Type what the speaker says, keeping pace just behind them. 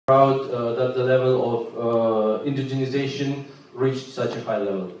proud that the level of indigenization reached such a high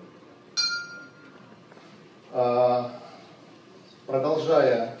level.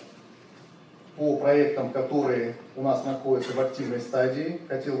 Продолжая по проектам, которые у нас находятся в активной стадии,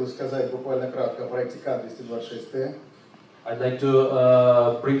 хотел бы сказать буквально кратко о проекте К-226Т. I'd like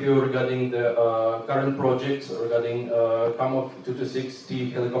to brief you regarding the current projects regarding Kamov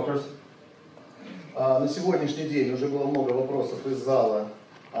 226T helicopters. На сегодняшний день уже было много вопросов из зала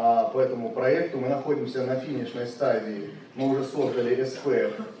по этому проекту. Мы находимся на финишной стадии. Мы уже создали СП,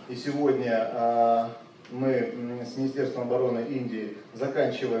 и сегодня мы с Министерством обороны Индии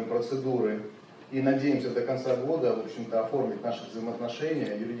заканчиваем процедуры и надеемся до конца года, в общем-то, оформить наши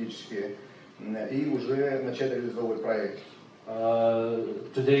взаимоотношения юридические и уже начать реализовывать проект.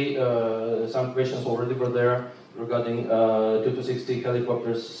 Today, some questions already were there regarding 226T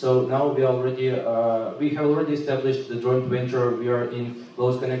helicopters. So now we have already established the joint venture. We are in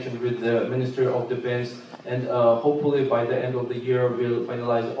close connection with the Ministry of Defense, and hopefully by the end of the year we'll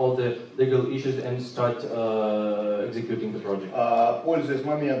finalize all the legal issues and start executing the project. Пользуясь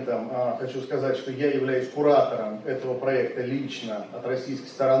моментом, хочу сказать, что я являюсь куратором этого проекта лично от российской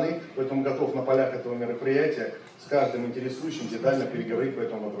стороны, поэтому готов на полях этого мероприятия с каждым интересующим детально переговорить по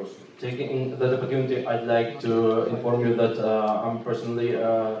этому вопросу. Taking that opportunity, I'd like to inform you that I'm personally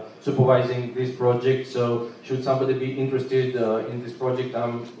supervising this project. So, should somebody be interested in this project,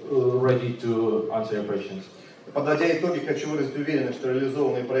 I'm ready to answer your questions. Подводя итоги, хочу выразить уверенность, что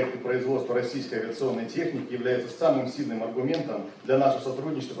реализованные проекты производства российской авиационной техники являются самым сильным аргументом для нашего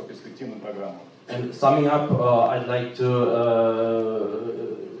сотрудничества по перспективным программам. And summing up, I'd like to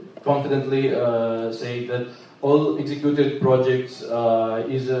confidently say that all executed projects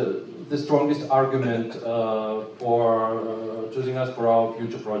is the strongest argument for choosing us for our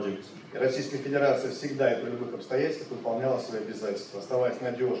future projects. Российская Федерация всегда и при любых обстоятельствах выполняла свои обязательства, оставаясь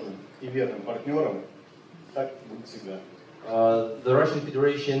надежным и верным партнером. Так будет всегда. The Russian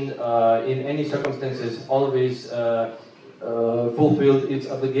Federation, in any circumstances, always fulfilled its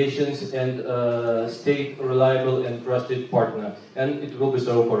obligations and stayed a reliable and trusted partner, and it will be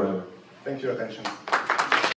so forever. Thank you for your attention.